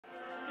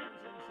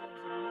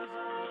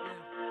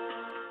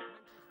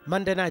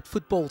Monday night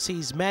football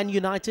sees Man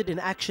United in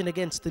action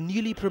against the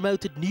newly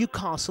promoted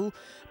Newcastle.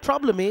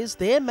 Problem is,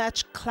 their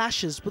match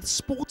clashes with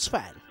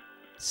SportsFan.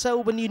 So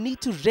when you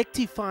need to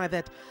rectify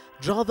that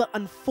rather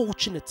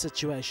unfortunate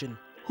situation,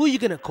 who are you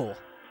going to call?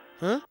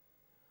 Huh?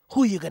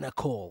 Who are you going to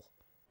call?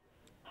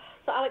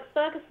 Sir Alex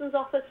Ferguson's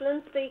office,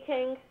 Lynn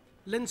speaking.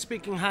 Lynn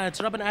speaking. Hi,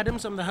 it's Robin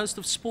Adams. I'm the host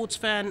of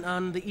SportsFan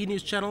on the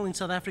E-News channel in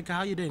South Africa. How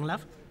are you doing,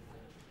 love?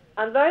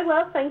 I'm very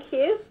well, thank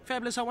you.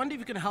 Fabulous. I wonder if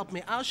you can help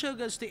me. Our show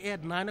goes to air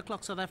at 9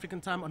 o'clock South African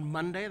time on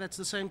Monday. That's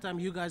the same time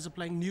you guys are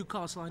playing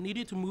Newcastle. I need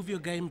you to move your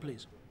game,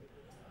 please.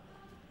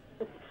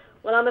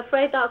 Well, I'm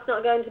afraid that's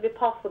not going to be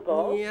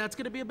possible. Yeah, it's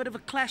going to be a bit of a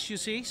clash, you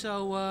see.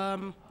 So,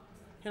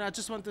 I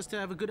just want us to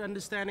have a good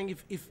understanding.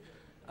 If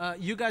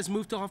you guys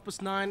move to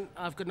 9:30,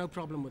 I've got no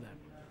problem with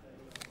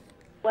that.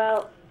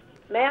 Well,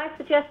 may I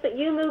suggest that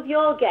you move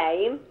your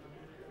game,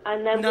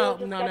 and then No.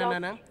 we'll just get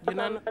on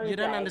You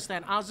don't Monday.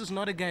 understand. Ours is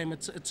not a game.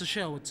 It's a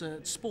show. It's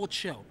a sports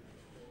show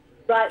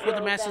Right, for the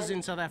well masses then,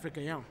 in South Africa.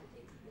 Yeah.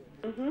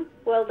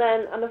 Well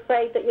then, I'm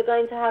afraid that you're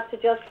going to have to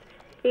just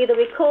either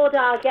record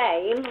our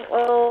game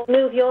or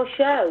move your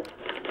show.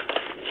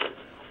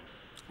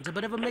 It's a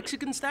bit of a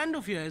Mexican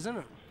standoff here, isn't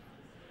it?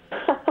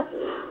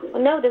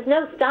 Well, no, there's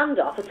no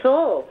standoff at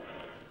all.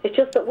 It's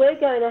just that we're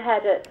going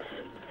ahead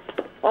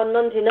on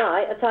Monday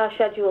night at our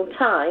scheduled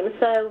time,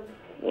 so,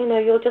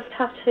 you'll just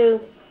have to...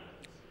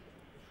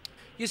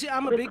 You see,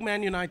 I'm a big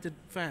Man United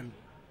fan,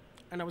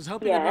 and I was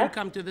hoping it Yeah. won't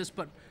come to this,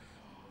 but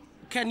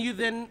can you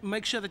then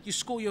make sure that you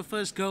score your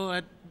first goal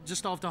at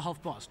just after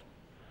past?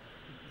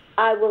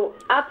 I will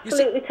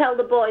absolutely tell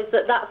the boys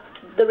that that's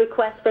the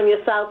request from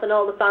yourself and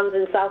all the fans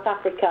in South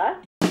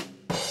Africa.